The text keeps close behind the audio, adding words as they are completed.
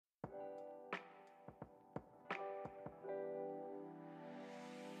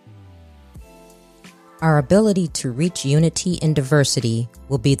Our ability to reach unity in diversity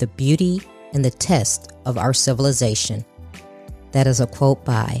will be the beauty and the test of our civilization. That is a quote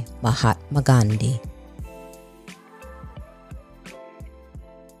by Mahatma Gandhi.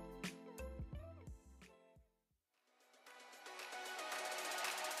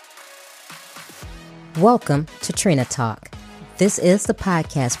 Welcome to Trina Talk. This is the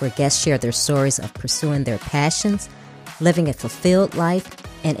podcast where guests share their stories of pursuing their passions, living a fulfilled life,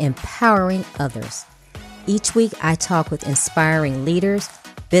 and empowering others. Each week, I talk with inspiring leaders,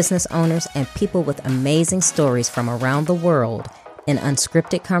 business owners, and people with amazing stories from around the world in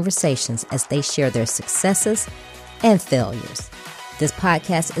unscripted conversations as they share their successes and failures. This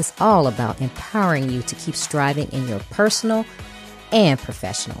podcast is all about empowering you to keep striving in your personal and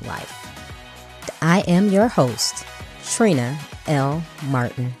professional life. I am your host, Trina L.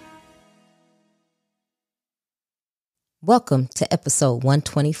 Martin. Welcome to episode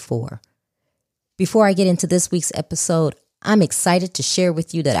 124. Before I get into this week's episode, I'm excited to share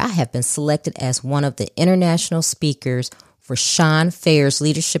with you that I have been selected as one of the international speakers for Sean Fair's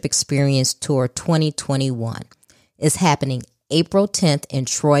Leadership Experience Tour 2021. It's happening April 10th in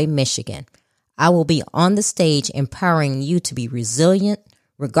Troy, Michigan. I will be on the stage empowering you to be resilient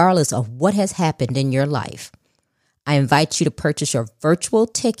regardless of what has happened in your life. I invite you to purchase your virtual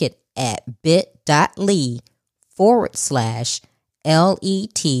ticket at bit.ly/LET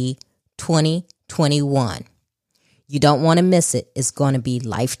 2021. You don't want to miss it. It's going to be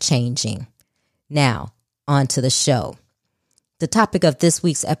life-changing. Now, on to the show. The topic of this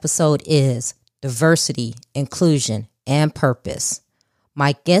week's episode is diversity, inclusion, and purpose.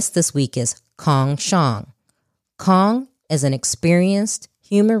 My guest this week is Khong Xiong. Khong is an experienced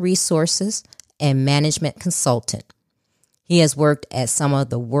human resources and management consultant. He has worked at some of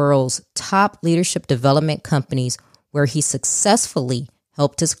the world's top leadership development companies where he successfully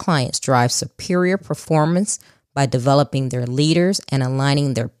helped his clients drive superior performance by developing their leaders and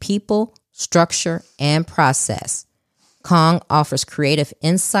aligning their people, structure, and process. Khong offers creative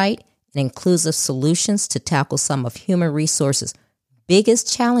insight and inclusive solutions to tackle some of human resources'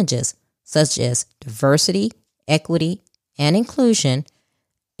 biggest challenges, such as diversity, equity, and inclusion,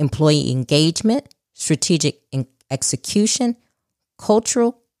 employee engagement, strategic execution,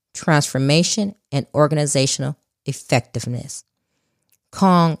 cultural transformation, and organizational effectiveness.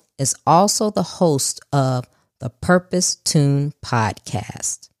 Khong is also the host of the Purpose Tune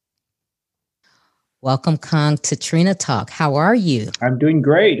podcast. Welcome, Khong, to Trina Talk. How are you? I'm doing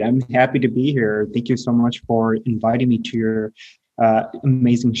great. I'm happy to be here. Thank you so much for inviting me to your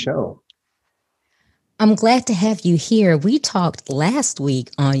amazing show. I'm glad to have you here. We talked last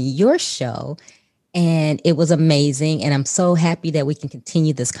week on your show, and it was amazing. And I'm so happy that we can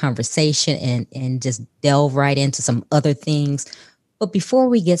continue this conversation and just delve right into some other things. But before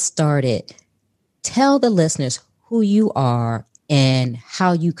we get started, tell the listeners who you are and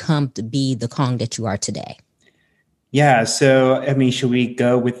how you come to be the Khong that you are today. Yeah. So, should we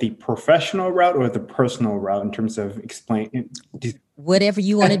go with the professional route or the personal route in terms of explaining? Whatever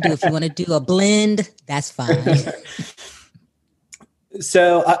you want to do. If you want to do a blend, that's fine.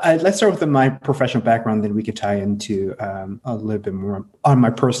 So let's start with my professional background, then we could tie into a little bit more on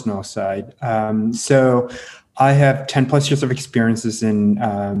my personal side. So I have 10 plus years of experiences in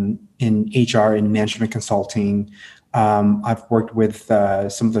HR and management consulting. I've worked with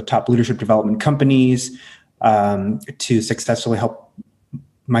some of the top leadership development companies to successfully help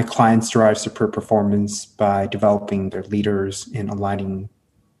my clients drive superior performance by developing their leaders and aligning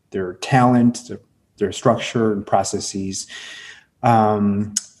their talent, their structure and processes.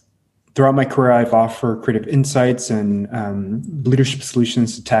 Throughout my career, I've offered creative insights and leadership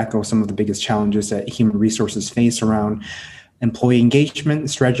solutions to tackle some of the biggest challenges that human resources face around employee engagement,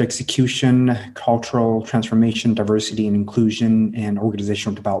 strategy execution, cultural transformation, diversity and inclusion, and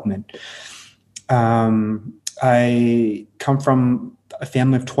organizational development. I come from a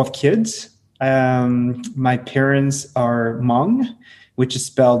family of 12 kids. My parents are Hmong, which is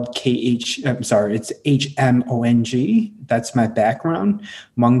spelled it's Hmong. That's my background.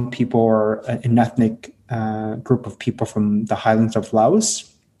 Hmong people are an ethnic group of people from the highlands of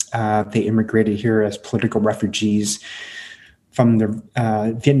Laos. They immigrated here as political refugees from the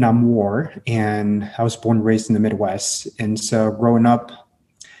Vietnam War, and I was born and raised in the Midwest. And so growing up,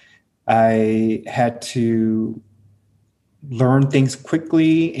 I had to learn things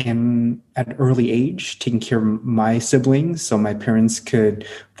quickly and at an early age, taking care of my siblings so my parents could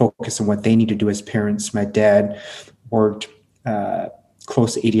focus on what they need to do as parents. My dad worked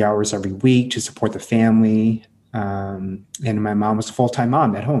close to 80 hours every week to support the family. And my mom was a full-time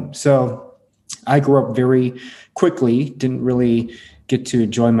mom at home. So I grew up very quickly, didn't really get to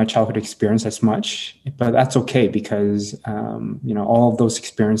enjoy my childhood experience as much, but that's okay because, all of those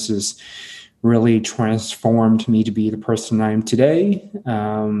experiences really transformed me to be the person I am today.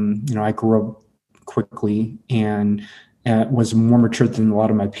 I grew up quickly and was more mature than a lot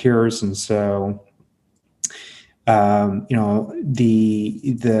of my peers. And so, the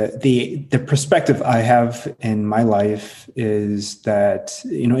perspective I have in my life is that,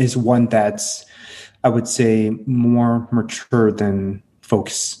 is one that's, I would say, more mature than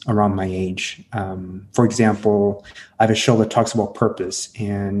folks around my age. For example, I have a show that talks about purpose,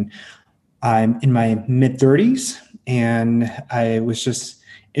 and I'm in my mid 30s, and I was just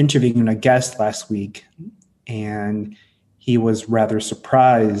interviewing a guest last week, and he was rather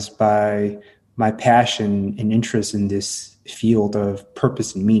surprised by my passion and interest in this field of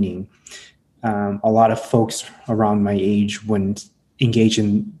purpose and meaning. A lot of folks around my age wouldn't engage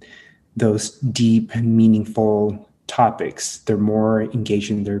in those deep and meaningful topics. They're more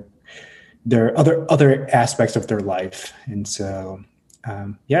engaged in their other aspects of their life. And so,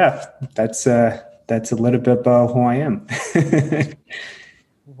 that's a little bit about who I am.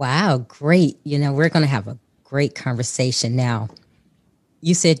 Wow, great. We're going to have a great conversation now.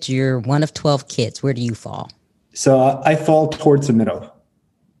 You said you're one of 12 kids. Where do you fall? So I fall towards the middle.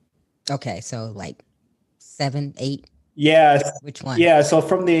 Okay, so like 7, 8? Yeah. Which one? Yeah, so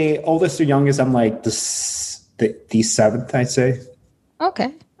from the oldest to youngest, I'm like the seventh, I'd say.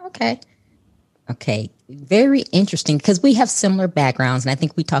 Okay. Very interesting, because we have similar backgrounds, and I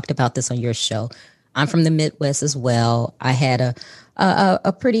think we talked about this on your show. I'm from the Midwest as well. I had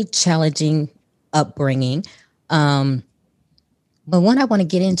a pretty challenging upbringing. But what I want to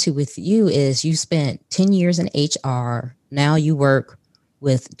get into with you is you spent 10 years in HR. Now you work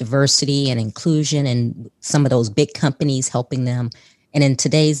with diversity and inclusion and some of those big companies, helping them. And in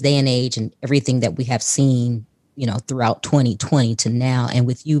today's day and age and everything that we have seen, throughout 2020 to now, and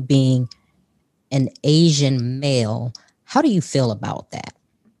with you being an Asian male, how do you feel about that?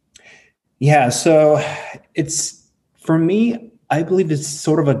 Yeah, so it's, for me, I believe it's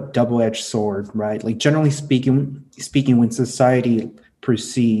sort of a double-edged sword, right? Like, generally speaking, when society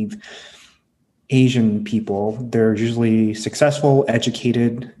perceive Asian people, they're usually successful,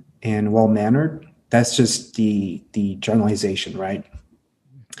 educated, and well-mannered. That's just the generalization, right?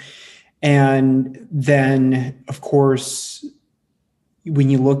 And then, of course, when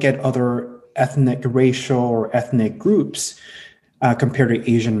you look at other racial or ethnic groups compared to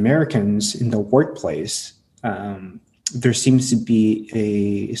Asian Americans in the workplace, there seems to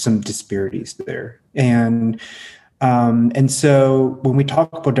be some disparities there. And so when we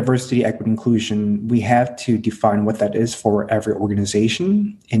talk about diversity, equity, inclusion, we have to define what that is for every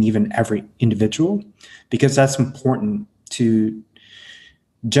organization and even every individual, because that's important to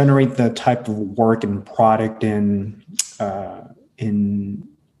generate the type of work and product and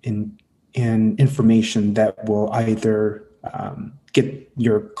information that will either get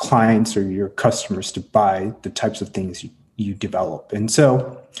your clients or your customers to buy the types of things you develop. And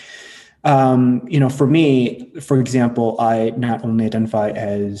so, for me, for example, I not only identify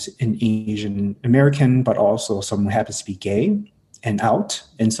as an Asian American, but also someone who happens to be gay and out.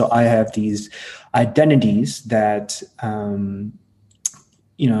 And so I have these identities that,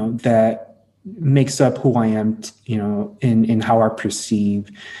 that makes up who I am, in how I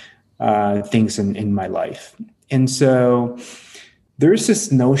perceive things in my life. And so there's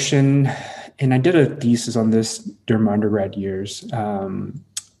this notion, and I did a thesis on this during my undergrad years,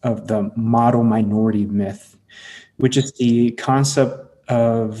 of the model minority myth, which is the concept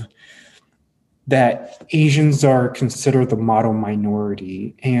of that Asians are considered the model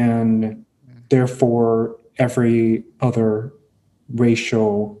minority, and therefore every other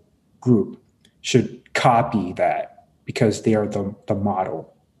racial group should copy that because they are the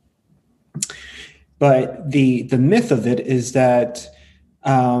model. But the myth of it is that,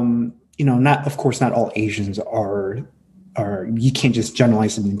 not all Asians are, you can't just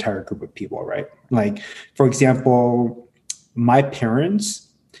generalize an entire group of people, right? Like, for example, my parents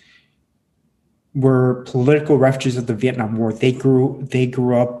were political refugees of the Vietnam War. They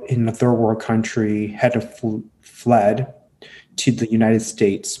grew up in a third world country, had to fled to the United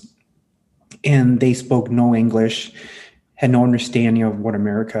States, and they spoke no English, had no understanding of what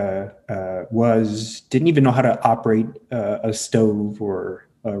America was, didn't even know how to operate a stove or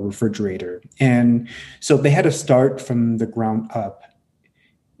a refrigerator. And so they had to start from the ground up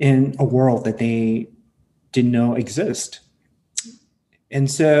in a world that they didn't know exist.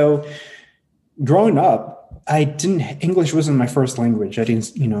 And so growing up, English wasn't my first language. I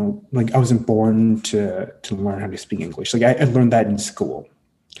didn't, I wasn't born to learn how to speak English. Like I learned that in school.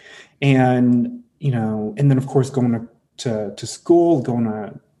 And, and then of course going to school,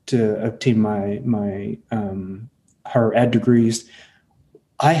 going to obtain my higher ed degrees,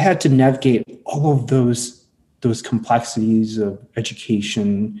 I had to navigate all of those complexities of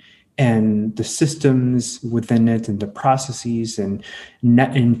education and the systems within it and the processes and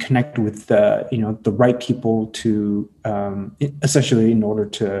connect with the right people to essentially in order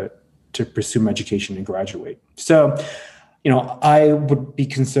to pursue my education and graduate. So, I would be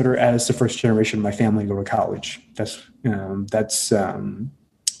considered as the first generation of my family to go to college. That's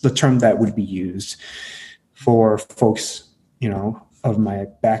the term that would be used for folks, of my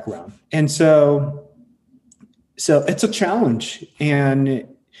background. And so it's a challenge. And,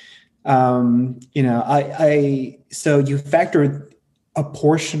 so you factor a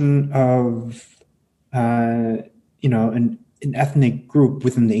portion of, an ethnic group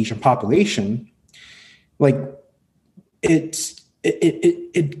within the Asian population, like it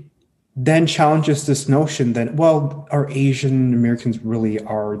then challenges this notion that, well, our Asian Americans really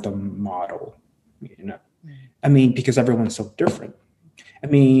are the model, I mean, because everyone's so different. I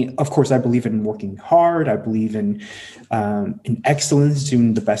mean, of course, I believe in working hard. I believe in excellence,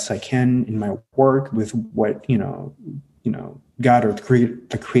 doing the best I can in my work with what God or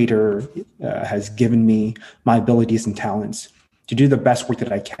the Creator has given me, my abilities and talents to do the best work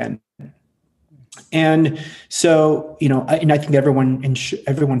that I can. And so, I think everyone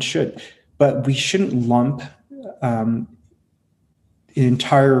should, but we shouldn't lump an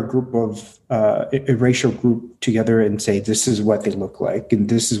entire group of a racial group together and say, this is what they look like, and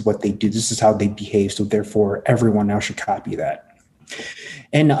this is what they do, this is how they behave, so therefore everyone else should copy that.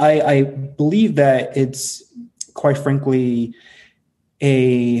 And I believe that it's, quite frankly,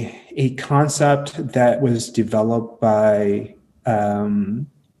 a concept that was developed by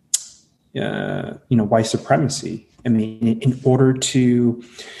white supremacy. I mean, in order to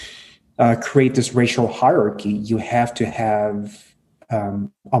create this racial hierarchy, you have to have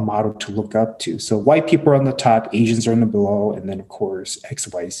a model to look up to. So white people are on the top, Asians are on the below, and then of course X,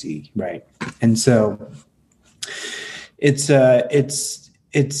 Y, Z, right? And so it's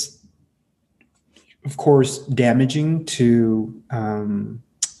of course damaging to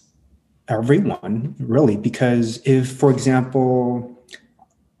everyone, really, because if, for example,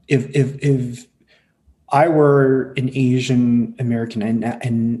 if I were an Asian American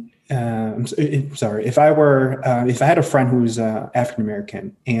and if I had a friend who's African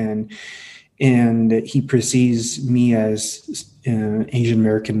American and he perceives me as an Asian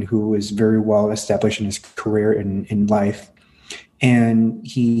American who is very well established in his career in life, and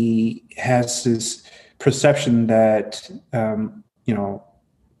he has this perception that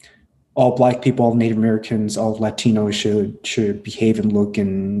all Black people, all Native Americans, all Latinos should behave and look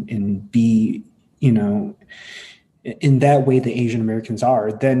and be, in that way the Asian Americans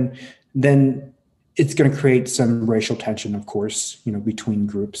are, then it's going to create some racial tension, of course, between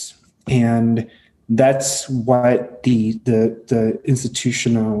groups. And that's what the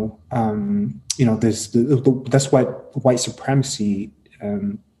institutional, that's what white supremacy,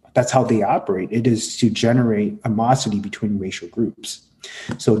 that's how they operate. It is to generate animosity between racial groups.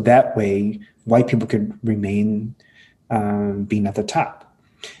 So that way, white people can remain being at the top.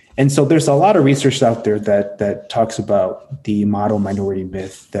 And so there's a lot of research out there that talks about the model minority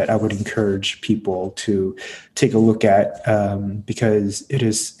myth that I would encourage people to take a look at, because it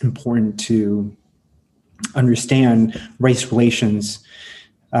is important to understand race relations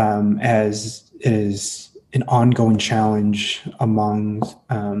as an ongoing challenge among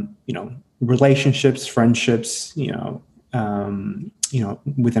relationships, friendships,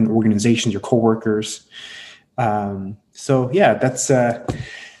 within organizations, your coworkers. So yeah, that's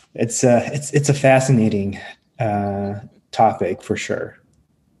it's a fascinating topic for sure.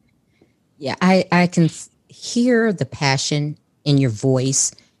 Yeah, I can hear the passion in your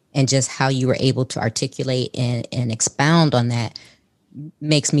voice, and just how you were able to articulate and expound on that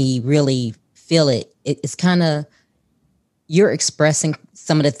makes me really feel it. It's kind of, you're expressing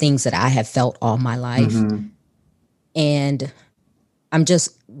some of the things that I have felt all my life. Mm-hmm. And I'm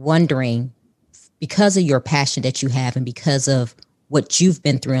just wondering, because of your passion that you have and because of what you've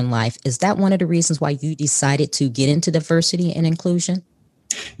been through in life, is that one of the reasons why you decided to get into diversity and inclusion?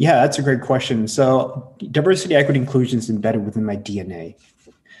 Yeah, that's a great question. So diversity, equity, inclusion is embedded within my DNA,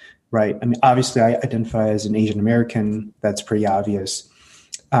 right? I mean, obviously I identify as an Asian American. That's pretty obvious.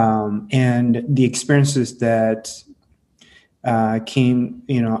 And the experiences that came,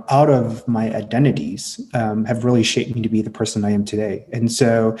 out of my identities have really shaped me to be the person I am today. And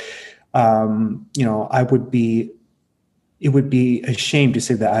so, I would be it would be a shame to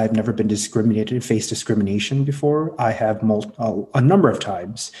say that I've never been discriminated and faced discrimination before. I have a number of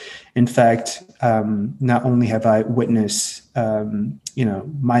times. In fact, not only have I witnessed,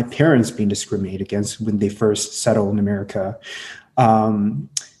 my parents being discriminated against when they first settled in America. I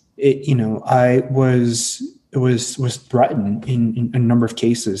was threatened in a number of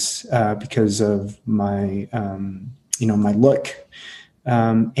cases because of my my look,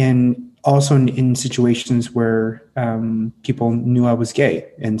 and also in situations where people knew I was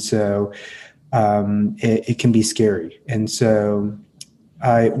gay, and so it can be scary. And so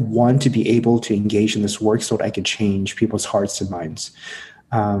I want to be able to engage in this work so that I can change people's hearts and minds,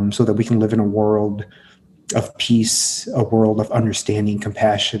 so that we can live in a world of peace, a world of understanding,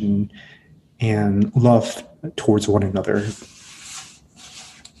 compassion, and love towards one another.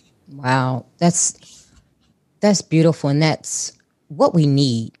 Wow, that's beautiful, and that's what we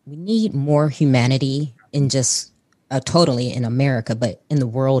need. We need more humanity in just totally in America, but in the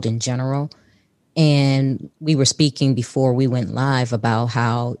world in general. And we were speaking before we went live about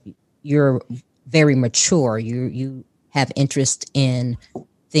how you're very mature. You have interest in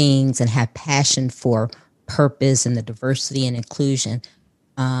things and have passion for purpose and the diversity and inclusion.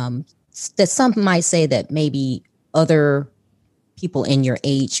 That some might say that maybe other people in your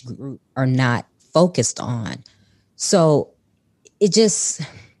age group are not focused on. So it's just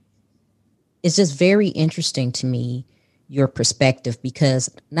very interesting to me, your perspective, because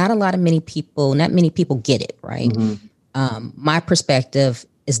not many people get it, right? Mm-hmm. My perspective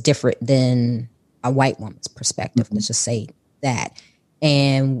is different than a white woman's perspective. Mm-hmm. Let's just say that.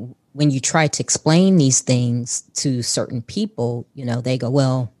 And when you try to explain these things to certain people, they go,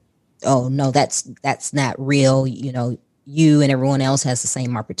 well, oh no, that's not real. You and everyone else has the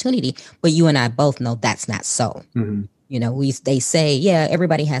same opportunity, but you and I both know that's not so. Mm-hmm. They say, yeah,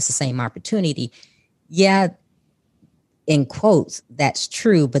 everybody has the same opportunity. Yeah, in quotes, that's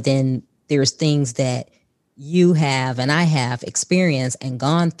true. But then there's things that you have and I have experienced and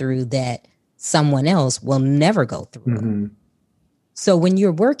gone through that someone else will never go through. Mm-hmm. So when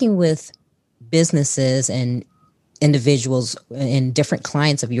you're working with businesses and individuals and different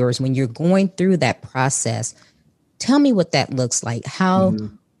clients of yours, when you're going through that process, tell me what that looks like. How,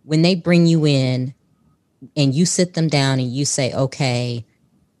 mm-hmm. when they bring you in and you sit them down and you say, okay,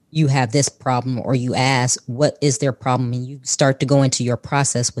 you have this problem, or you ask, what is their problem? And you start to go into your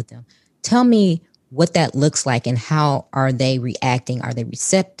process with them. Tell me what that looks like and how are they reacting? Are they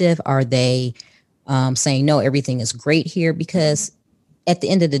receptive? Are they saying, no, everything is great here? Because at the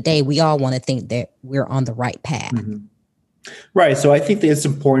end of the day, we all want to think that we're on the right path. Mm-hmm. Right. So I think that it's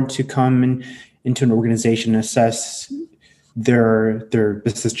important to come into an organization, assess their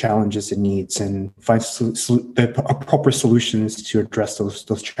business challenges and needs, and find the proper solutions to address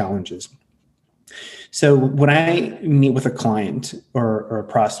those challenges. So when I meet with a client or a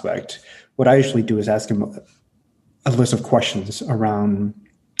prospect, what I usually do is ask them a list of questions around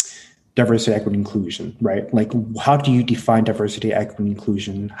diversity, equity, inclusion, right? Like, how do you define diversity, equity,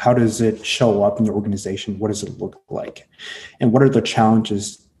 inclusion? How does it show up in your organization? What does it look like? And what are the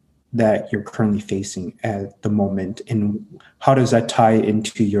challenges that you're currently facing at the moment? And how does that tie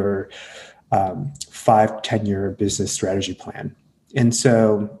into your 5-10-year business strategy plan? And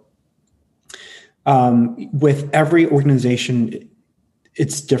so with every organization,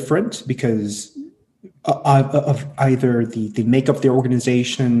 it's different because of either the makeup of the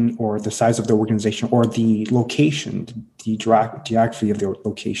organization or the size of the organization or the location, the geography of the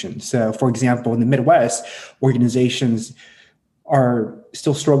location. So, for example, in the Midwest, organizations are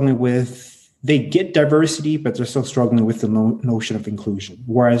still struggling with, they get diversity, but they're still struggling with the notion of inclusion.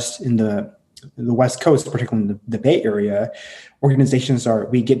 Whereas in the West Coast, particularly in the Bay Area, organizations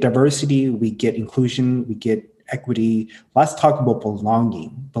we get diversity, we get inclusion, we get equity. Let's talk about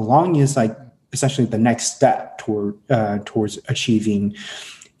belonging. Belonging is like essentially the next step towards achieving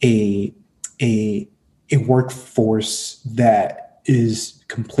a workforce that is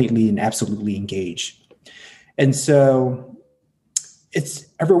completely and absolutely engaged. And so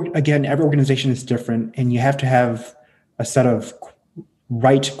every organization is different, and you have to have a set of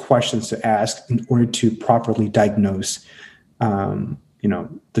right questions to ask in order to properly diagnose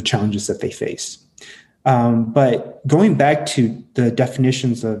the challenges that they face. But going back to the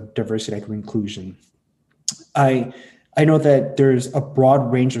definitions of diversity, equity, inclusion, I know that there's a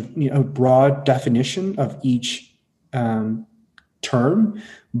broad range of, a broad definition of each term,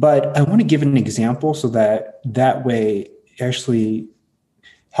 but I want to give an example so that way it actually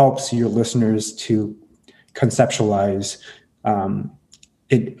helps your listeners to conceptualize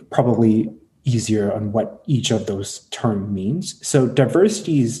it probably easier on what each of those terms means. So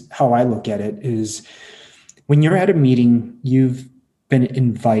diversity is how I look at it is when you're at a meeting, you've been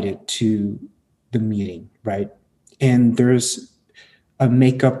invited to the meeting, right? And there's a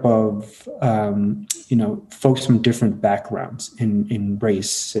makeup of folks from different backgrounds in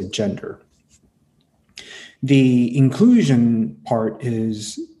race and gender. The inclusion part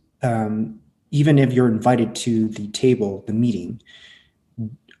is even if you're invited to the table, the meeting,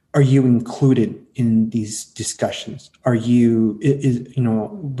 are you included in these discussions? Are you,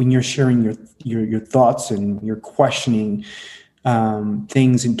 when you're sharing your thoughts and you're questioning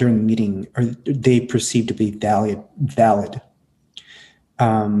things during the meeting, are they perceived to be valid?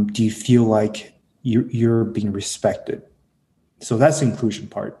 Do you feel like you're being respected? So that's the inclusion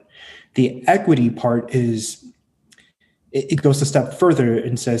part. The equity part is, it goes a step further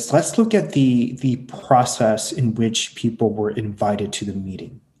and says, let's look at the process in which people were invited to the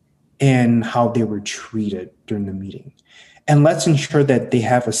meeting and how they were treated during the meeting. And let's ensure that they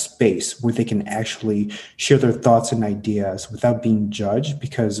have a space where they can actually share their thoughts and ideas without being judged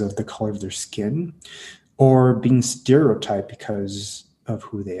because of the color of their skin or being stereotyped because of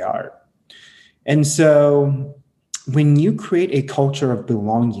who they are. And so when you create a culture of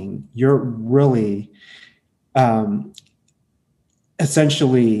belonging, you're really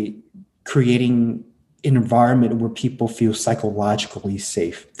essentially creating an environment where people feel psychologically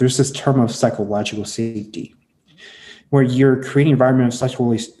safe. There's this term of psychological safety, where you're creating an environment of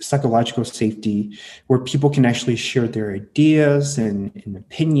psychological safety where people can actually share their ideas and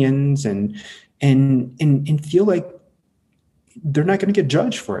opinions and feel like they're not going to get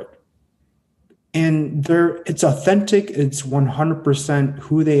judged for it. And it's authentic. It's 100%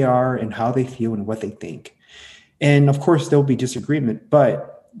 who they are and how they feel and what they think. And of course, there'll be disagreement,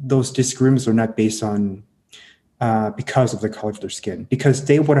 but those disagreements are not based on because of the color of their skin, because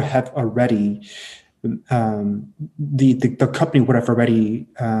they would have already, the company would have already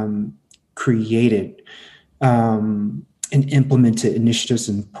created and implemented initiatives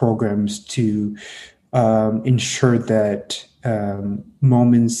and programs to ensure that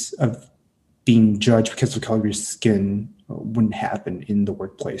moments of being judged because of the color of your skin wouldn't happen in the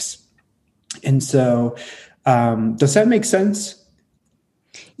workplace. And so, does that make sense?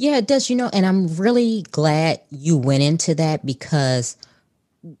 Yeah, it does, and I'm really glad you went into that, because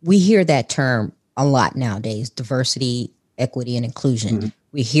we hear that term a lot nowadays: diversity, equity, and inclusion. Mm-hmm.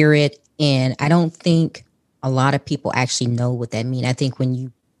 We hear it, and I don't think a lot of people actually know what that means. I think when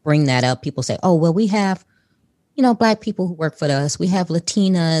you bring that up, people say, oh, well, we have, Black people who work for us. We have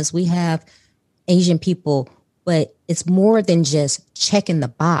Latinas, we have Asian people, but it's more than just checking the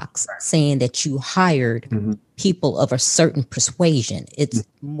box saying that you hired mm-hmm. people of a certain persuasion. It's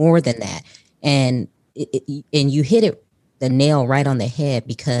more than that. And you hit the nail right on the head,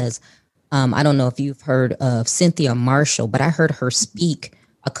 because I don't know if you've heard of Cynthia Marshall, but I heard her speak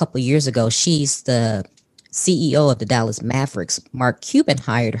a couple of years ago. She's the CEO of the Dallas Mavericks. Mark Cuban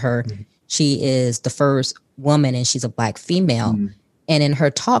hired her. Mm-hmm. She is the first woman, and she's a Black female. Mm-hmm. And in her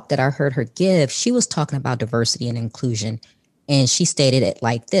talk that I heard her give, she was talking about diversity and inclusion. And she stated it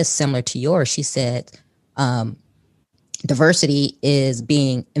like this, similar to yours. She said, diversity is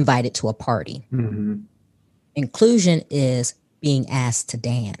being invited to a party. Mm-hmm. Inclusion is being asked to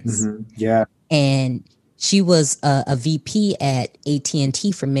dance. Mm-hmm. Yeah. And she was a VP at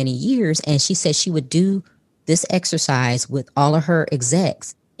AT&T for many years. And she said she would do this exercise with all of her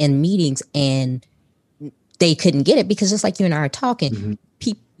execs in meetings, and they couldn't get it, because just like you and I are talking,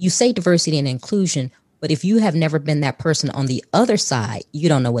 mm-hmm. You say diversity and inclusion, but if you have never been that person on the other side, you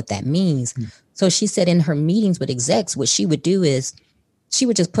don't know what that means. Mm-hmm. So she said in her meetings with execs, what she would do is she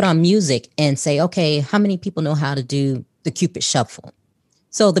would just put on music and say, okay, how many people know how to do the Cupid Shuffle?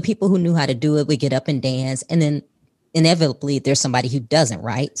 So the people who knew how to do it would get up and dance, and then inevitably there's somebody who doesn't,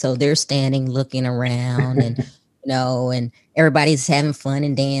 right? So they're standing looking around and, and everybody's having fun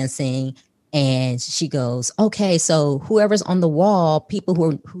and dancing. And she goes, okay, so whoever's on the wall, people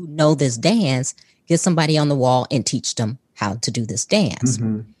who know this dance, get somebody on the wall and teach them how to do this dance.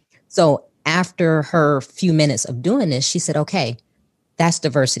 Mm-hmm. So after her few minutes of doing this, she said, okay, that's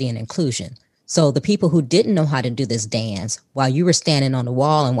diversity and inclusion. So the people who didn't know how to do this dance, while you were standing on the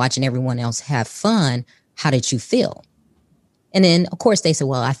wall and watching everyone else have fun, how did you feel? And then, of course, they said,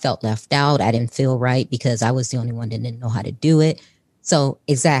 well, I felt left out. I didn't feel right because I was the only one that didn't know how to do it. So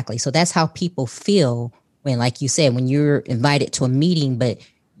exactly. So that's how people feel when, like you said, when you're invited to a meeting, but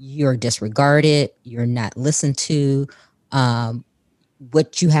you're disregarded, you're not listened to.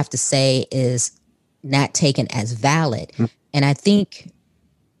 What you have to say is not taken as valid. Mm-hmm. And I think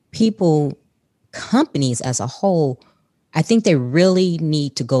companies as a whole, I think they really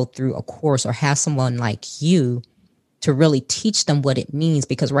need to go through a course or have someone like you to really teach them what it means.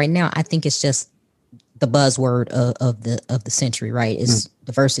 Because right now, I think it's just the buzzword of the century, right? Is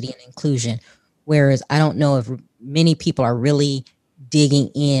diversity and inclusion. Whereas I don't know if many people are really digging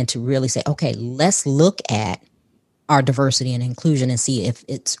in to really say, okay, let's look at our diversity and inclusion and see if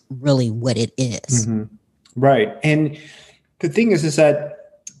it's really what it is. Right. And the thing is that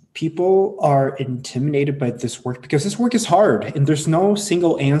people are intimidated by this work because this work is hard and there's no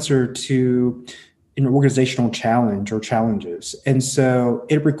single answer to an organizational challenge or challenges. And so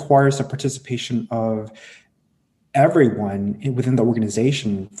it requires the participation of everyone within the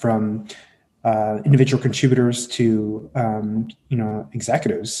organization, from individual contributors to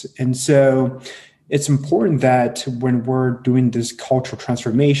executives. And so it's important that when we're doing this cultural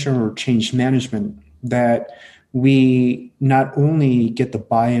transformation or change management, that we not only get the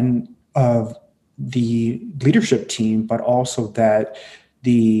buy-in of the leadership team, but also that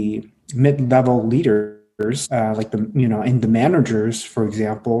the mid-level leaders, like and the managers, for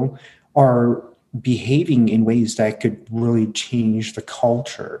example, are behaving in ways that could really change the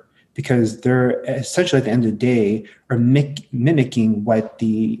culture, because they're essentially, at the end of the day, are mimicking what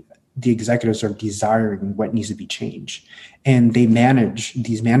the executives are desiring, what needs to be changed. And these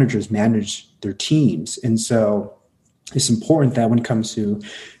managers manage their teams. And so it's important that when it comes to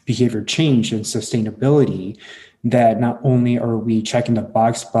behavior change and sustainability, that not only are we checking the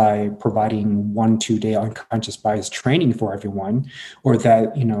box by providing 1-2 day unconscious bias training for everyone, or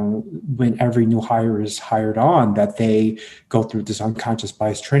that, when every new hire is hired on, that they go through this unconscious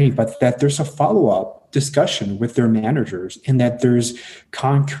bias training, but that there's a follow-up discussion with their managers, and that there's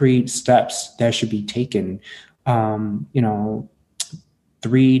concrete steps that should be taken, 3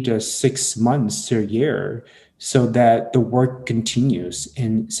 to 6 months to a year, so that the work continues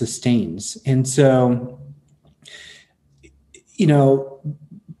and sustains. And so,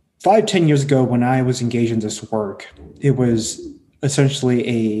 5-10 years ago, when I was engaged in this work, it was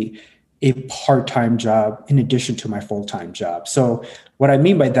essentially a part-time job in addition to my full-time job. So what I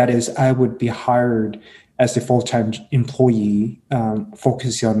mean by that is I would be hired as a full-time employee,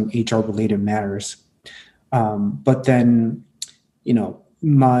 focusing on HR-related matters. But then,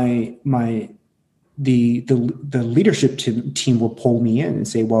 the leadership team will pull me in and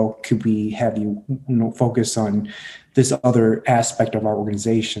say, well, could we have you, focus on this other aspect of our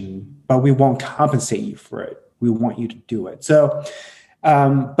organization, but we won't compensate you for it. We want you to do it. So,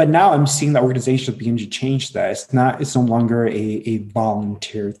 but now I'm seeing the organization begin to change that. It's no longer a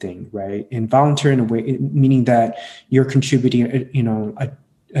volunteer thing, right? And volunteer in a way, meaning that you're contributing,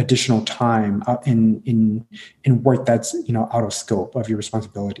 additional time in work that's, out of scope of your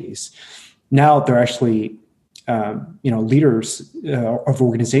responsibilities. Now they're actually, leaders of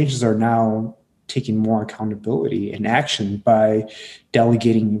organizations are now taking more accountability and action by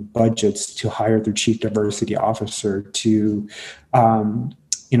delegating budgets to hire their chief diversity officer, to,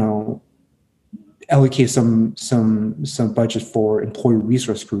 allocate some budget for employee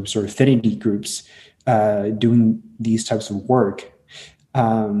resource groups or affinity groups doing these types of work.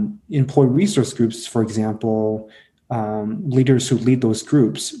 Employee resource groups, for example, leaders who lead those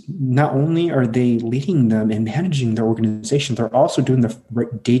groups, not only are they leading them and managing their organization, they're also doing the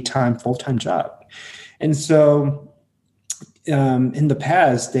daytime, full-time job. And so in the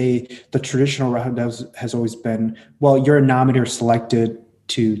past, the traditional route has always been, well, you're nominated or selected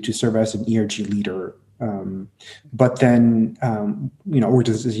to serve as an ERG leader. But then,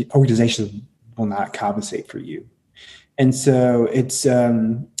 organizations will not compensate for you. And so it's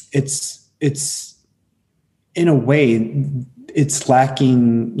in a way, it's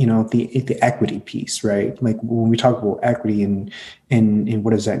lacking, the equity piece, right? Like when we talk about equity and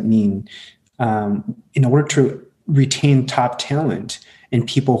what does that mean? In order to retain top talent and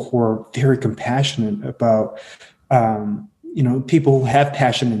people who are very compassionate about, people who have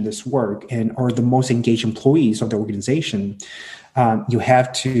passion in this work and are the most engaged employees of the organization, you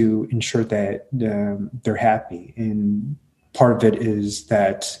have to ensure that they're happy. And part of it is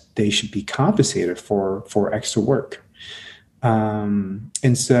that they should be compensated for extra work.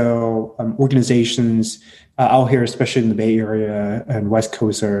 And so organizations out here, especially in the Bay Area and West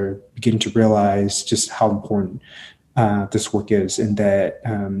Coast, are beginning to realize just how important this work is, and that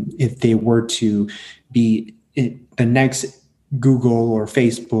if they were to be the next Google or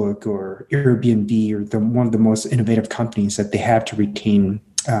Facebook or Airbnb or one of the most innovative companies, that they have to retain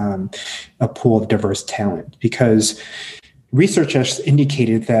a pool of diverse talent, because research has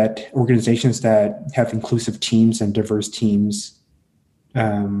indicated that organizations that have inclusive teams and diverse teams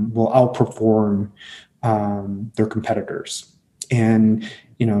will outperform their competitors. And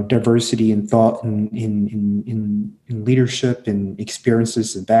diversity in thought and in leadership and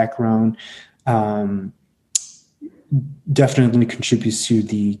experiences and background definitely contributes to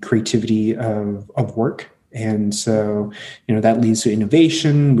the creativity of work. And so, that leads to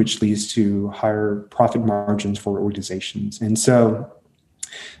innovation, which leads to higher profit margins for organizations. And so,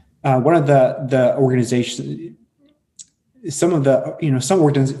 one of the organizations, some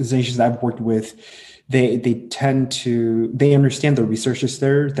organizations I've worked with, they understand the research is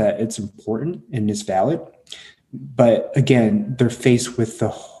there, that it's important and it's valid. But again, they're faced with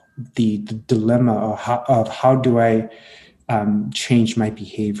the dilemma of how do I change my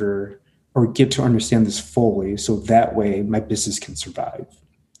behavior or get to understand this fully, so that way my business can survive.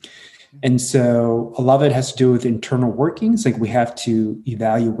 And so a lot of it has to do with internal workings. Like, we have to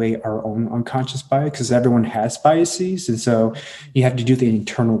evaluate our own unconscious bias, because everyone has biases. And so you have to do the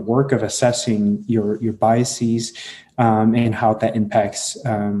internal work of assessing your biases, and how that impacts,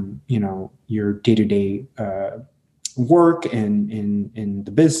 your day-to-day work and in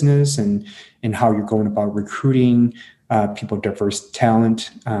the business, and how you're going about recruiting people of diverse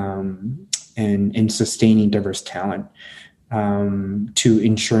talent, and sustaining diverse talent, to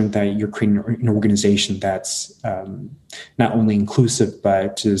ensuring that you're creating an organization that's not only inclusive,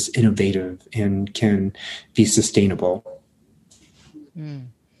 but is innovative and can be sustainable.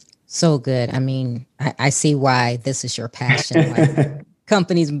 So good. I mean, I see why this is your passion. Why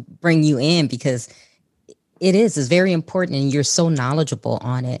companies bring you in, because it's very important and you're so knowledgeable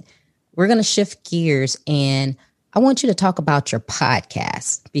on it. We're going to shift gears, and I want you to talk about your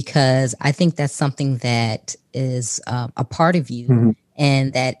podcast, because I think that's something that is a part of you, mm-hmm.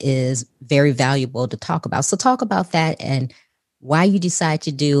 and that is very valuable to talk about. So talk about that and why you decide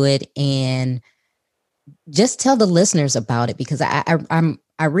to do it, and just tell the listeners about it, because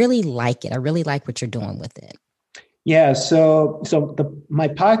I really like it. I really like what you're doing with it. Yeah. So my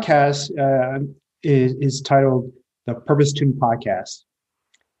podcast is titled the Purpose Tuned Podcast.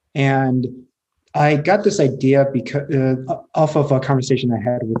 And I got this idea because off of a conversation I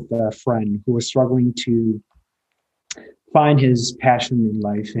had with a friend who was struggling to find his passion in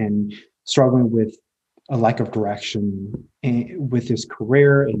life and struggling with a lack of direction with his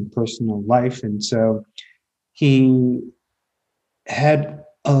career and personal life. And so he had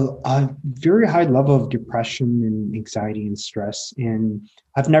a very high level of depression and anxiety and stress. And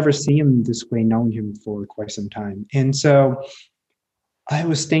I've never seen him this way, known him for quite some time. And so I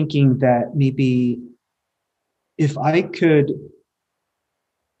was thinking that maybe if I could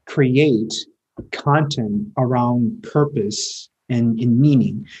create content around purpose and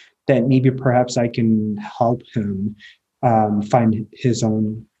meaning, that maybe perhaps I can help him find his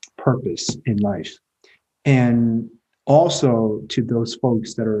own purpose in life. And also to those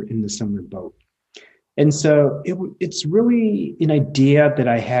folks that are in the similar boat. And so it's really an idea that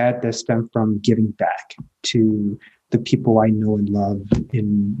I had that stemmed from giving back to the people I know and love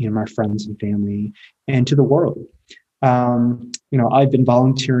in my friends and family, and to the world. I've been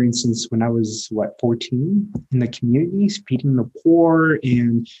volunteering since when I was 14 in the communities, feeding the poor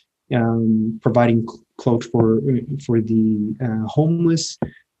and providing clothes for the homeless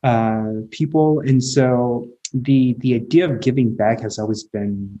people. And so the idea of giving back has always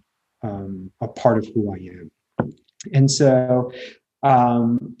been a part of who I am. And so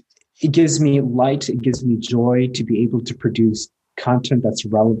it gives me light, it gives me joy to be able to produce content that's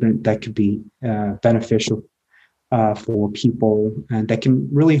relevant, that could be beneficial for people, and that can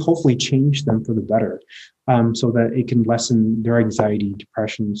really hopefully change them for the better, so that it can lessen their anxiety,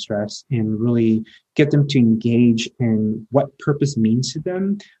 depression, stress, and really get them to engage in what purpose means to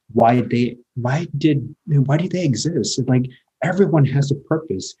them. Why do they exist? Like, everyone has a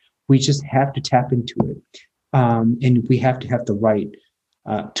purpose. We just have to tap into it, and we have to have the right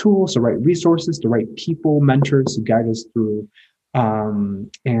tools, the right resources, the right people, mentors to guide us through,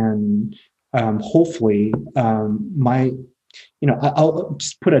 and hopefully, I'll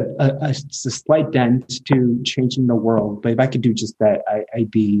just put a slight dent to changing the world. But if I could do just that,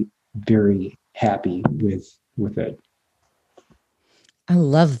 I'd be very happy with it. I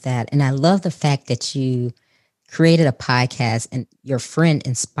love that. And I love the fact that you created a podcast and your friend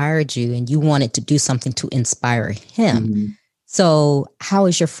inspired you and you wanted to do something to inspire him. Mm-hmm. So how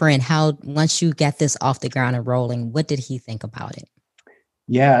is your friend? Once you got this off the ground and rolling, what did he think about it?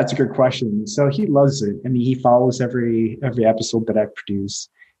 Yeah, that's a good question. So he loves it. I mean, he follows every episode that I produce.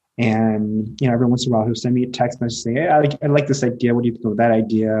 And, every once in a while he'll send me a text message saying, hey, I like this idea. What do you think of that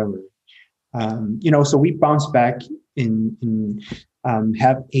idea? Or, so we bounce back and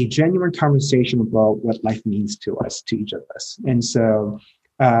have a genuine conversation about what life means to us, to each of us. And so,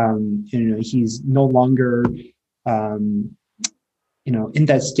 he's no longer, in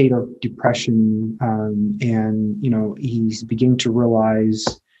that state of depression, and he's beginning to realize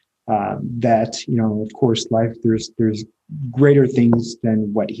that, of course, life, there's greater things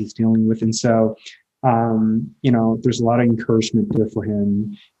than what he's dealing with. And so, there's a lot of encouragement there for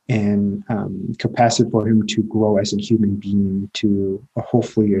him, and capacity for him to grow as a human being, to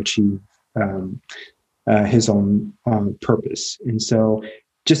hopefully achieve his own purpose. And so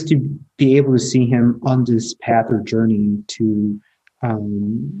just to be able to see him on this path or journey to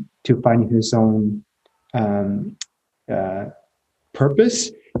finding his own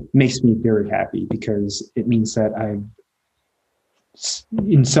purpose makes me very happy, because it means that I've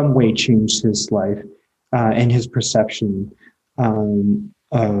in some way changed his life and his perception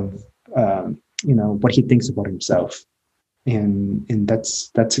of what he thinks about himself. And that's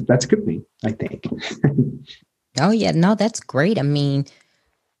a good thing, I think. Oh yeah, no, that's great. I mean,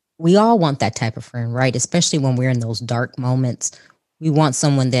 we all want that type of friend, right? Especially when we're in those dark moments. We want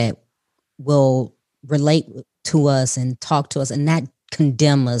someone that will relate to us and talk to us and not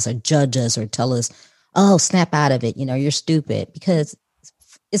condemn us or judge us or tell us, oh, snap out of it, you're stupid, because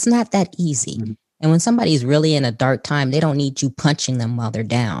it's not that easy. Mm-hmm. And when somebody's really in a dark time, they don't need you punching them while they're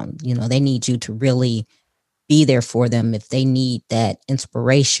down. They need you to really be there for them if they need that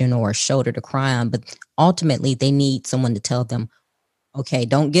inspiration or a shoulder to cry on. But ultimately, they need someone to tell them, okay,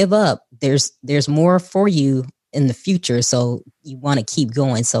 don't give up. There's more for you in the future. So you want to keep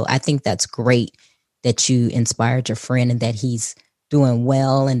going. So I think that's great that you inspired your friend and that he's doing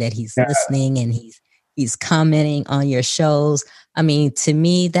well and that he's listening and he's commenting on your shows. I mean, to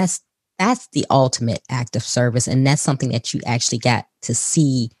me, that's the ultimate act of service. And that's something that you actually got to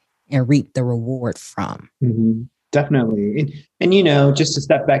see and reap the reward from. Mm-hmm. Definitely. And just to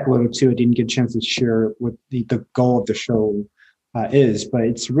step back a little too, I didn't get a chance to share what the goal of the show is, but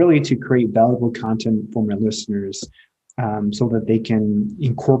it's really to create valuable content for my listeners, so that they can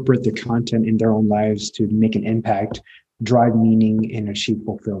incorporate the content in their own lives to make an impact, drive meaning, and achieve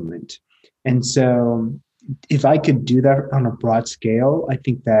fulfillment. And so if I could do that on a broad scale, I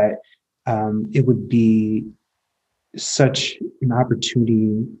think that it would be such an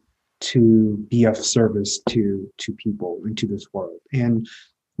opportunity to be of service to people and to this world. And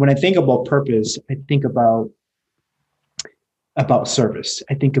when I think about purpose, I think about service.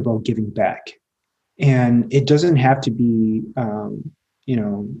 I think about giving back. And it doesn't have to be,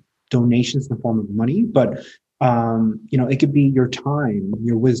 donations in the form of money, but, it could be your time,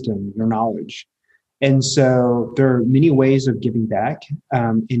 your wisdom, your knowledge. And so there are many ways of giving back.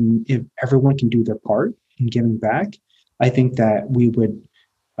 And if everyone can do their part in giving back, I think that we would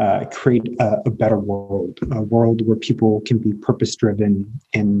create a better world, a world where people can be purpose-driven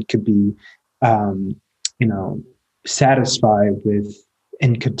and could be, satisfied with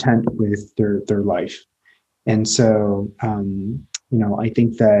and content with their life. And so, I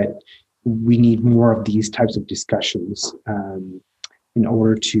think that we need more of these types of discussions in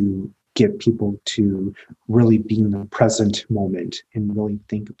order to get people to really be in the present moment and really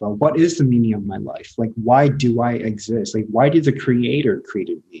think about what is the meaning of my life? Like, why do I exist? Like, why did the creator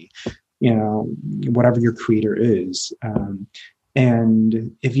created me? Whatever your creator is.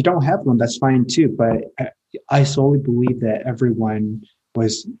 And if you don't have one, that's fine too. But I solely believe that everyone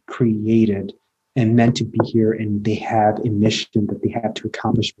was created and meant to be here, and they have a mission that they have to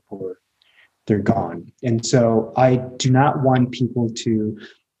accomplish before they're gone. And so I do not want people to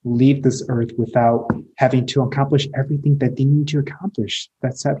leave this earth without having to accomplish everything that they need to accomplish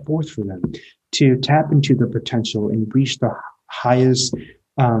that's set forth for them, to tap into their potential and reach the highest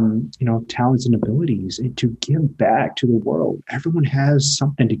talents and abilities, and to give back to the world. Everyone has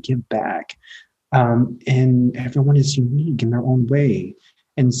something to give back. And everyone is unique in their own way.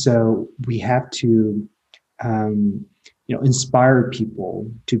 And so we have to, inspire people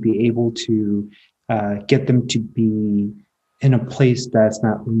to be able to get them to be in a place that's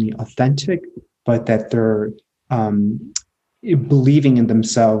not only authentic, but that they're believing in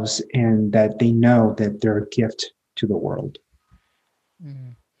themselves and that they know that they're a gift to the world.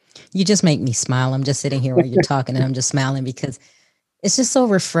 You just make me smile. I'm just sitting here while you're talking and I'm just smiling because it's just so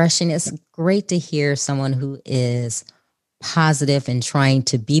refreshing. It's great to hear someone who is positive and trying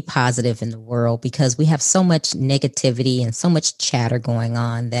to be positive in the world, because we have so much negativity and so much chatter going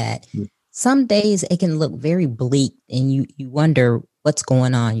on that some days it can look very bleak and you wonder what's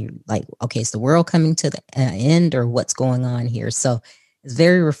going on. You're like, okay, is the world coming to the end or what's going on here? So it's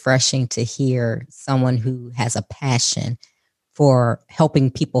very refreshing to hear someone who has a passion for helping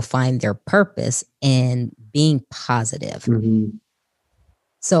people find their purpose and being positive. Mm-hmm.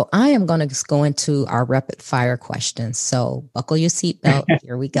 So I am going to just go into our rapid fire questions. So buckle your seatbelt.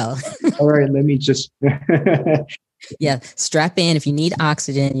 Here we go. All right. Let me just. Yeah. Strap in. If you need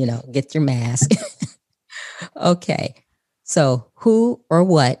oxygen, get your mask. Okay. So who or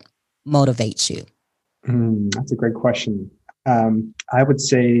what motivates you? That's a great question. I would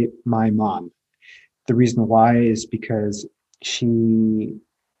say my mom. The reason why is because she,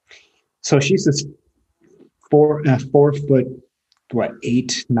 she's this 4 foot, what,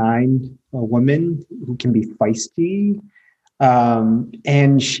 8, 9 woman who can be feisty.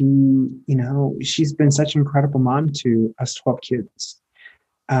 And she's been such an incredible mom to us 12 kids.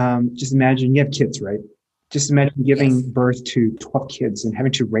 Just imagine you have kids, right? Just imagine giving Yes. birth to 12 kids and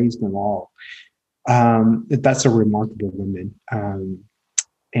having to raise them all. That's a remarkable woman.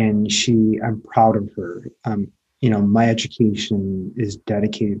 And I'm proud of her. My education is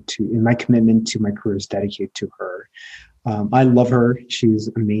dedicated to, and my commitment to my career is dedicated to her. I love her. She's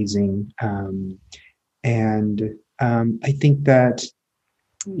amazing. And I think that,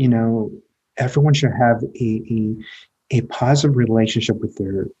 everyone should have a positive relationship with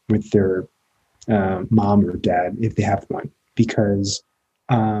their mom or dad if they have one, because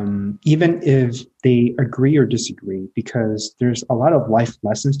even if they agree or disagree, because there's a lot of life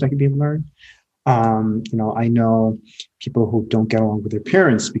lessons that can be learned. I know people who don't get along with their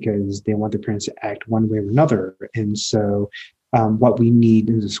parents because they want their parents to act one way or another. And so what we need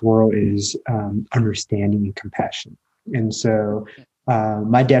in this world is understanding and compassion. And so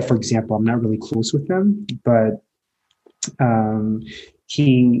my dad, for example, I'm not really close with him, but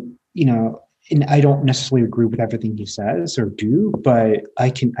he, and I don't necessarily agree with everything he says or do, but I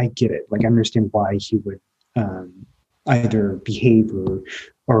get it. Like, I understand why he would either behave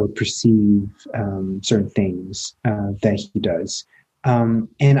or perceive certain things that he does. And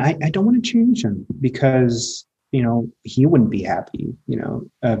I don't want to change him because, he wouldn't be happy,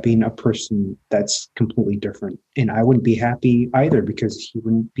 being a person that's completely different. And I wouldn't be happy either because he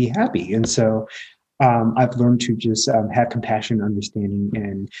wouldn't be happy. And so I've learned to just have compassion, understanding,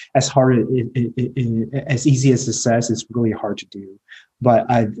 and as hard as easy as it says, it's really hard to do. But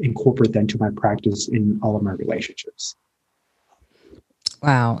I've incorporated that into my practice in all of my relationships.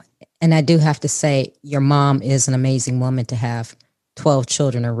 Wow. And I do have to say, your mom is an amazing woman to have 12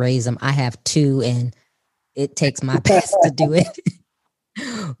 children or raise them. I have two, and it takes my best to do it.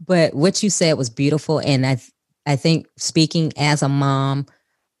 But what you said was beautiful. And I think, speaking as a mom,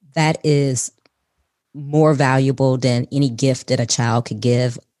 that is more valuable than any gift that a child could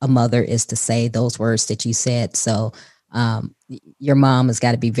give a mother, is to say those words that you said. So your mom has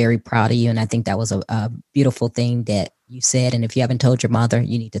got to be very proud of you. And I think that was a beautiful thing that you said. And if you haven't told your mother,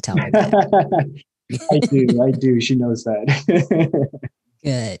 you need to tell her that. I do. She knows that.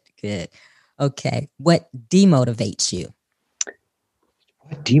 Good, good. Okay. What demotivates you?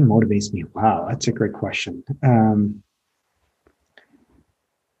 What demotivates me? Wow, that's a great question.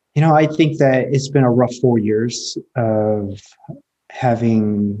 I think that it's been a rough 4 years of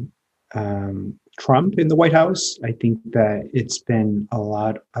having Trump in the White House. I think that it's been a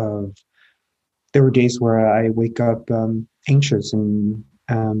lot of, there were days where I wake up anxious and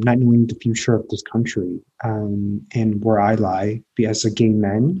not knowing the future of this country and where I lie as a gay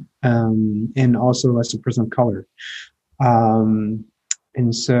man and also as a person of color.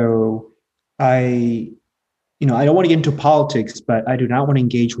 And so I, I don't want to get into politics, but I do not want to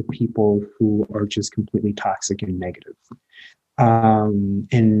engage with people who are just completely toxic and negative,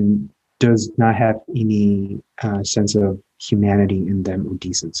 and does not have any sense of humanity in them or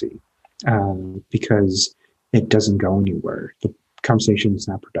decency, because it doesn't go anywhere. The conversation is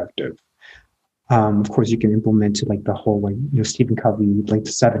not productive. Of course, you can implement like the whole, like, Stephen Covey, like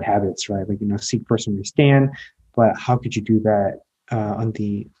the 7 habits, right? Like, seek first and understand. But how could you do that on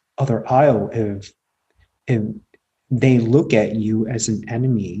the other aisle if they look at you as an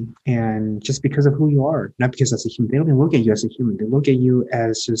enemy, and just because of who you are, not because as a human? They don't even look at you as a human. They look at you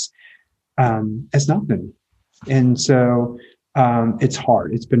as just as nothing. And so it's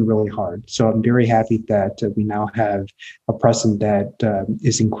hard. It's been really hard. So I'm very happy that we now have a president that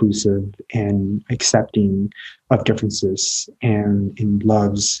is inclusive and accepting of differences and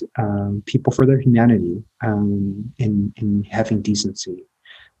loves people for their humanity, and having decency.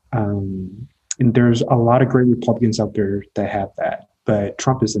 And there's a lot of great Republicans out there that have that, but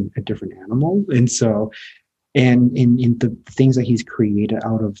Trump is a different animal. And so, and in the things that he's created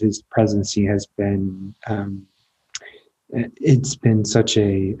out of his presidency has been, it's been such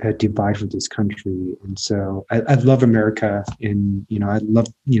a divide for this country. And so I love America, and, I love,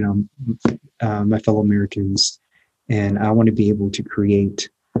 my fellow Americans, and I want to be able to create,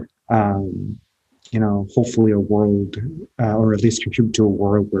 hopefully a world, or at least contribute to a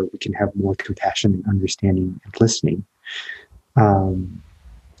world where we can have more compassion and understanding and listening.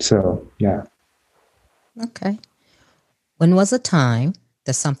 So, yeah. Okay. When was a time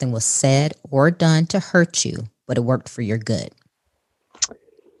that something was said or done to hurt you, but it worked for your good?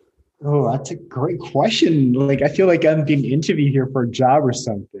 Oh, that's a great question. Like, I feel like I'm being interviewed here for a job or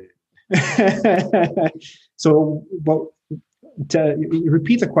something. So, what to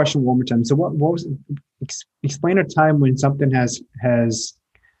repeat the question one more time? So, what was explain a time when something has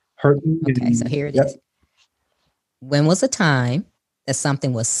hurt you? Okay, so And here it yep. is. When was a time that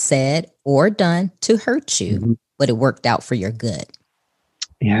something was said or done to hurt you, Mhm. but it worked out for your good?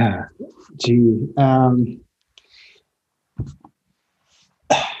 Yeah. Gee.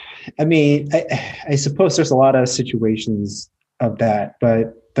 I mean, I suppose there's a lot of situations of that,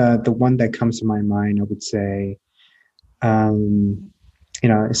 but the one that comes to my mind, I would say, um,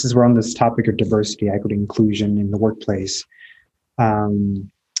 this is we're on this topic of diversity, equity, inclusion in the workplace.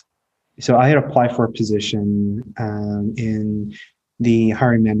 Um, so I had applied for a position, and the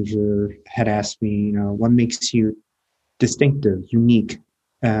hiring manager had asked me, what makes you distinctive, unique,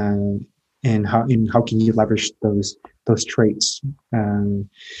 uh, and how can you leverage those traits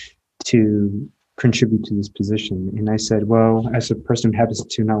to contribute to this position? And I said, well, as a person who happens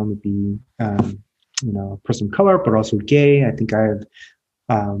to not only be a person of color but also gay, I think I have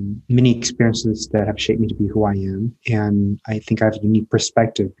many experiences that have shaped me to be who I am, and I think I have a unique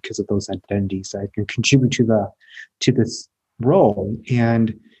perspective because of those identities. I can contribute to this role.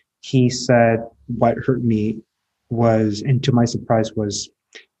 And he said, what hurt me was, and to my surprise, was,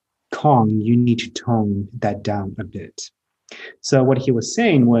 Khong, you need to tone that down a bit. So what he was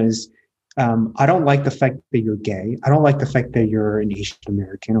saying was, I don't like the fact that you're gay. I don't like the fact that you're an Asian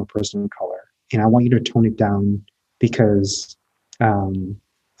American or person of color, and I want you to tone it down because um,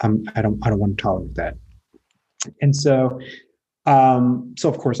 I don't want to tolerate that. And so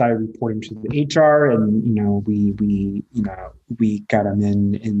of course I report him to the HR, and we got him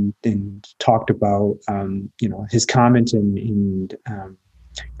in and talked about his comment, and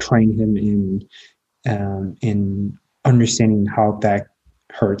trained him in understanding how that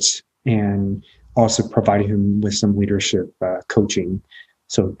hurts, and also providing him with some leadership coaching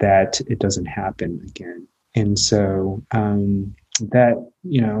so that it doesn't happen again. And so that,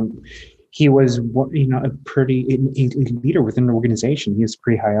 he was, a pretty a leader within an organization. He was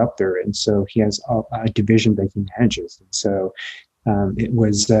pretty high up there. And so he has a division that he manages. And so it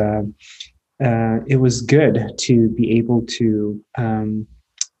was good to be able to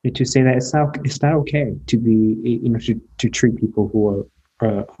say that it's not okay to be, to treat people who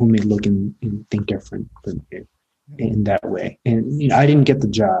may look and think different from you in that way. And I didn't get the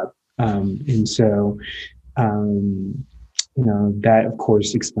job, and so that of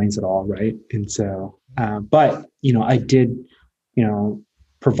course explains it all, right? And so, but I did,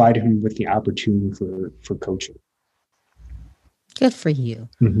 provide him with the opportunity for coaching. Good for you.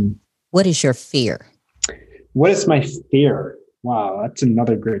 Mm-hmm. What is your fear? What is my fear? Wow, that's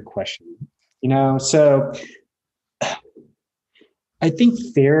another great question. So I think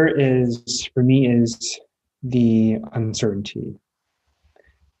fear is, for me, is the uncertainty.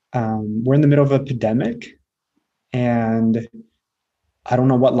 We're in the middle of a pandemic, and I don't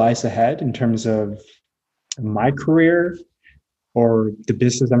know what lies ahead in terms of my career or the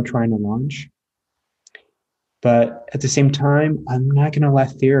business I'm trying to launch. But at the same time, I'm not going to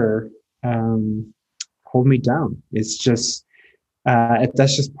let fear um, hold me down. It's just,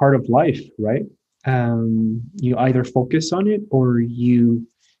 that's just part of life, right? You either focus on it or you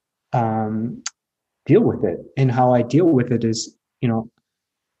um, deal with it. And how I deal with it is,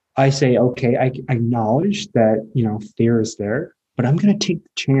 I say, okay, I acknowledge that, fear is there, but I'm going to take the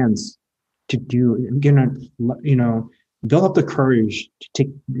chance I'm going to, build up the courage to take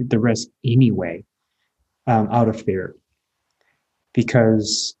the risk anyway, out of fear,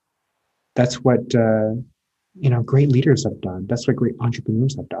 because that's what, great leaders have done. That's what great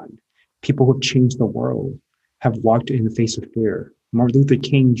entrepreneurs have done. People who have changed the world have walked in the face of fear. Martin Luther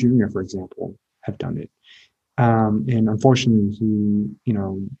King Jr., for example, have done it. And unfortunately, he,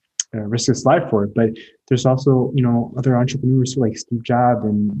 risked his life for it. But there's also, other entrepreneurs like Steve Jobs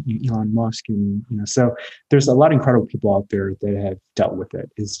and Elon Musk, and so there's a lot of incredible people out there that have dealt with it.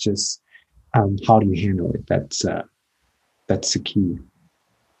 It's just, how do you handle it? That's the key.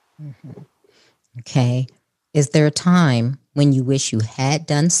 Mm-hmm. Okay. Is there a time when you wish you had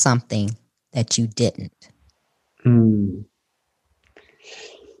done something that you didn't? Mm.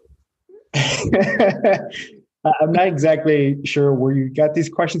 I'm not exactly sure where you got these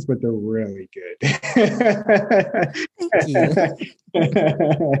questions, but they're really good. Thank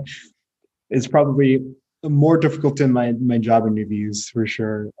you. It's probably more difficult in my job interviews for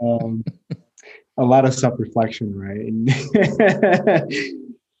sure. A lot of self-reflection, right?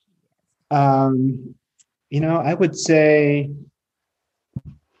 um, I would say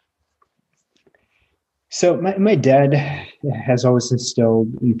So my dad has always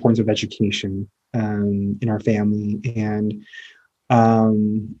instilled the importance of education in our family, and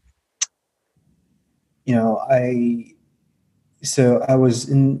um, you know, I was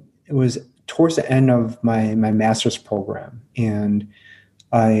in it was towards the end of my master's program, and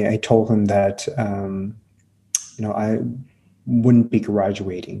I told him that I wouldn't be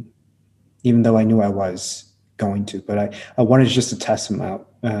graduating, even though I knew I was going to, but I wanted just to test him out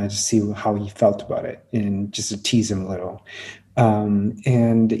to see how he felt about it and just to tease him a little.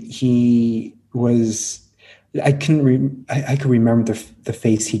 And he was, I could remember the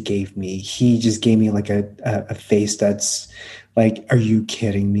face he gave me. He just gave me like a face that's like, are you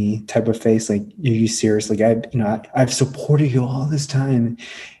kidding me type of face. Like, are you serious? Like I've supported you all this time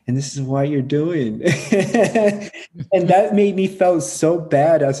and this is what you're doing. And that made me feel so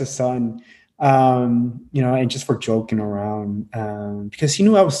bad as a son, and just for joking around, because he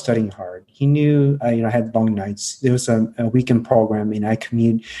knew I was studying hard. He knew I had long nights. There was a weekend program, and I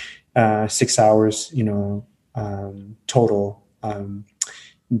commute 6 hours, total,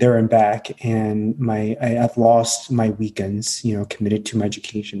 there and back. And I've lost my weekends, committed to my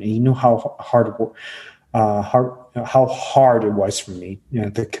education. And you know how how hard it was for me,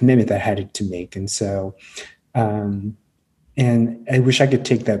 the commitment that I had to make. And so, and I wish I could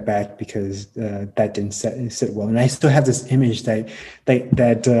take that back because that didn't sit well. And I still have this image that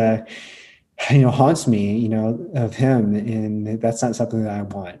haunts me, of him, and that's not something that I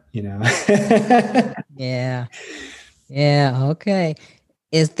want. Yeah. Yeah. Okay.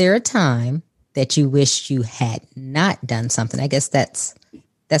 Is there a time that you wish you had not done something? I guess that's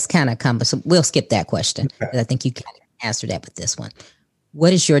kind of cumbersome. We'll skip that question because I think you kind of answered that with this one.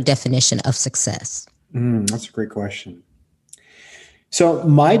 What is your definition of success? That's a great question. So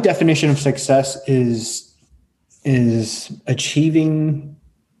my definition of success is achieving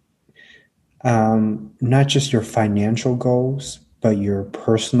not just your financial goals, but your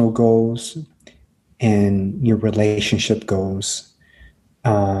personal goals and your relationship goals,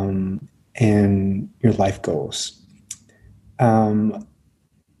 and your life goals. And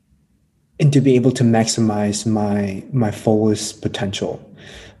to be able to maximize my fullest potential,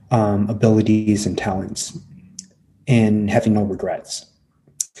 abilities and talents, and having no regrets.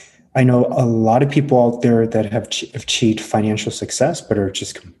 I know a lot of people out there that have achieved financial success, but are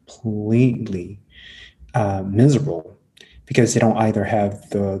just completely miserable because they don't either have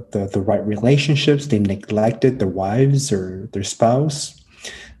the right relationships, they've neglected their wives or their spouse,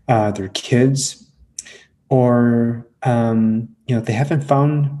 their kids, or they haven't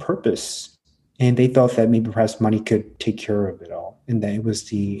found purpose, and they thought that maybe perhaps money could take care of it all, and that it was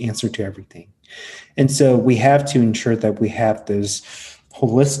the answer to everything. And so we have to ensure that we have this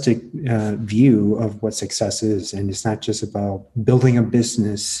holistic view of what success is, and it's not just about building a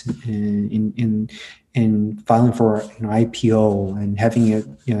business and filing for an IPO and having it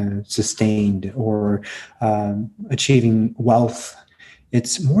sustained, or achieving wealth.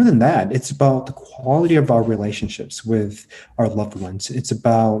 It's more than that. It's about the quality of our relationships with our loved ones. It's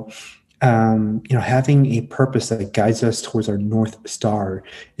about having a purpose that guides us towards our North Star.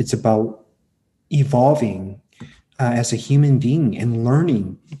 It's about evolving as a human being and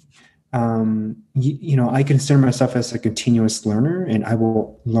learning. I consider myself as a continuous learner, and I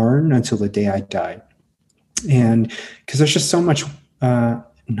will learn until the day I die. And because there's just so much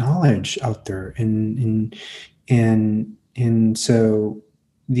knowledge out there, and so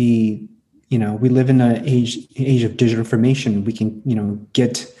we live in an age of digital information. We can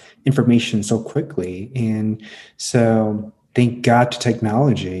get information so quickly, and so thank God to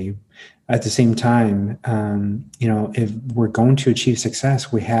technology. At the same time, if we're going to achieve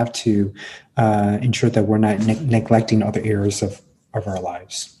success, we have to ensure that we're not neglecting other areas of our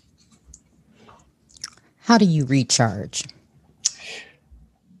lives. How do you recharge?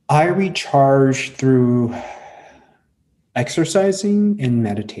 I recharge through exercising and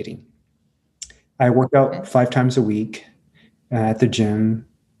meditating. I work out 5 times a week at the gym.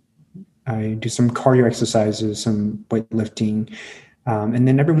 I do some cardio exercises, some weightlifting. And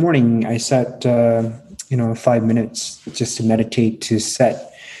then every morning I set, 5 minutes just to meditate, to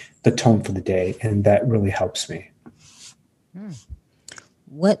set the tone for the day. And that really helps me.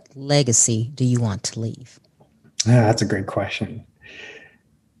 What legacy do you want to leave? That's a great question.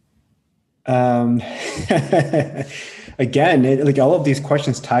 Again, like all of these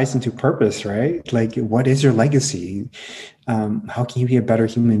questions ties into purpose, right? Like, what is your legacy? How can you be a better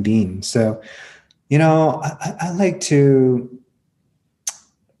human being? So, I like to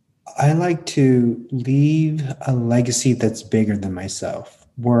leave a legacy that's bigger than myself,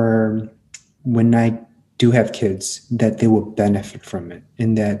 where when I do have kids, that they will benefit from it,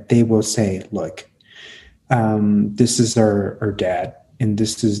 and that they will say, look, this is our dad, and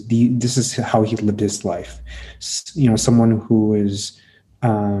this is how he lived his life. Someone who is,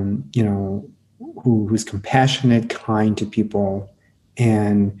 who's compassionate, kind to people,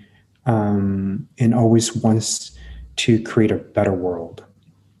 and always wants to create a better world.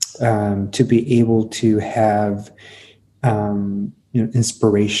 To be able to have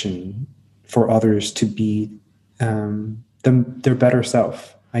inspiration for others to be their better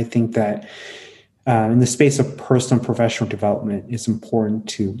self. I think that in the space of personal and professional development, it's important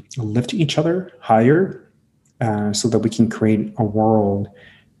to lift each other higher so that we can create a world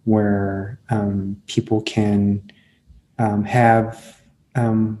where people can have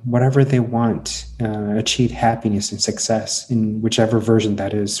whatever they want, achieve happiness and success in whichever version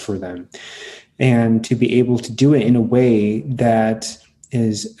that is for them. And to be able to do it in a way that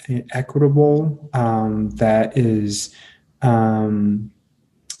is equitable, that is,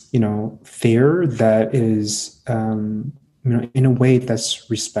 fair, that is, in a way that's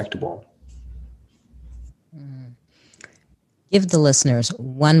respectable. Give the listeners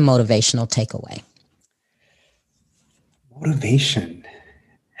one motivational takeaway. Motivation.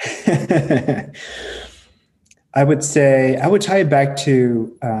 I would tie it back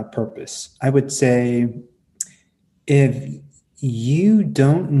to purpose. I would say, if you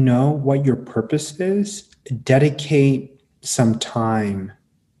don't know what your purpose is, dedicate some time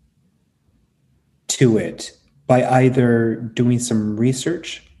to it by either doing some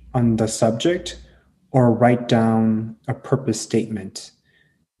research on the subject or write down a purpose statement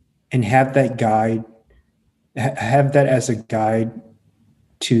and have that as a guide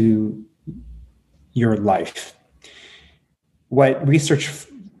to your life. What research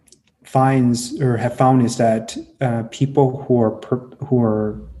finds or have found is that people who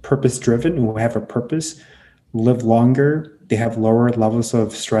are purpose driven, who have a purpose, live longer. They have lower levels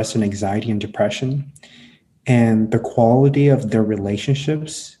of stress and anxiety and depression, and the quality of their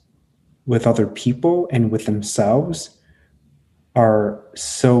relationships with other people and with themselves are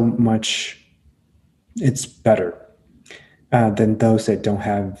so much, it's better than those that don't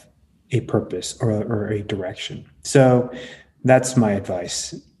have a purpose or a direction. So that's my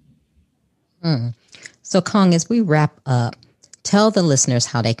advice. So Khong, as we wrap up, tell the listeners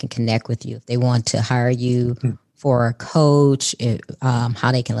how they can connect with you if they want to hire you for a coach,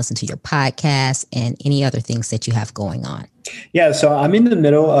 how they can listen to your podcast and any other things that you have going on. Yeah, so I'm in the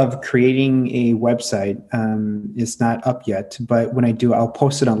middle of creating a website. It's not up yet, but when I do, I'll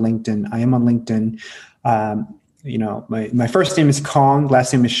post it on LinkedIn. I am on LinkedIn. My first name is Khong,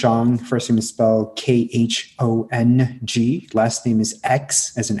 last name is Xiong. First name is spelled Khong. Last name is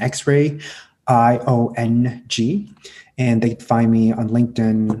X as in X-ray, IONG. And they can find me on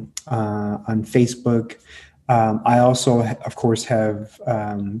LinkedIn, on Facebook. I also, of course, have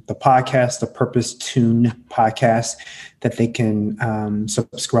the podcast, the Purpose Tune podcast, that they can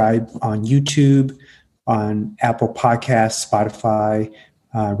subscribe on YouTube, on Apple Podcasts, Spotify,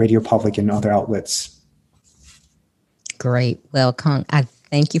 Radio Public, and other outlets. Great. Well, Khong, I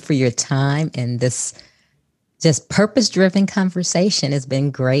thank you for your time, and this just purpose-driven conversation has been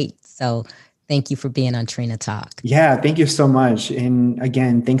great. So thank you for being on Trina Talk. Yeah, thank you so much. And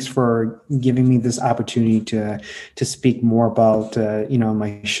again, thanks for giving me this opportunity to speak more about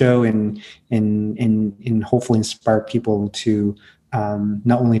my show and hopefully inspire people to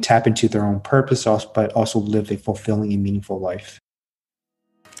not only tap into their own purpose, but also live a fulfilling and meaningful life.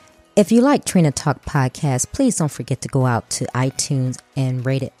 If you like Trina Talk podcast, please don't forget to go out to iTunes and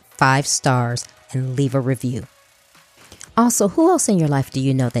rate it 5 stars and leave a review. Also, who else in your life do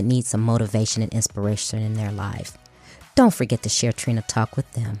you know that needs some motivation and inspiration in their life? Don't forget to share Trina Talk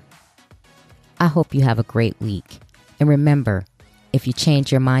with them. I hope you have a great week. And remember, if you change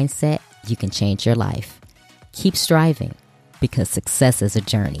your mindset, you can change your life. Keep striving, because success is a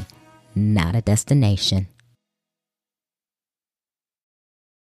journey, not a destination.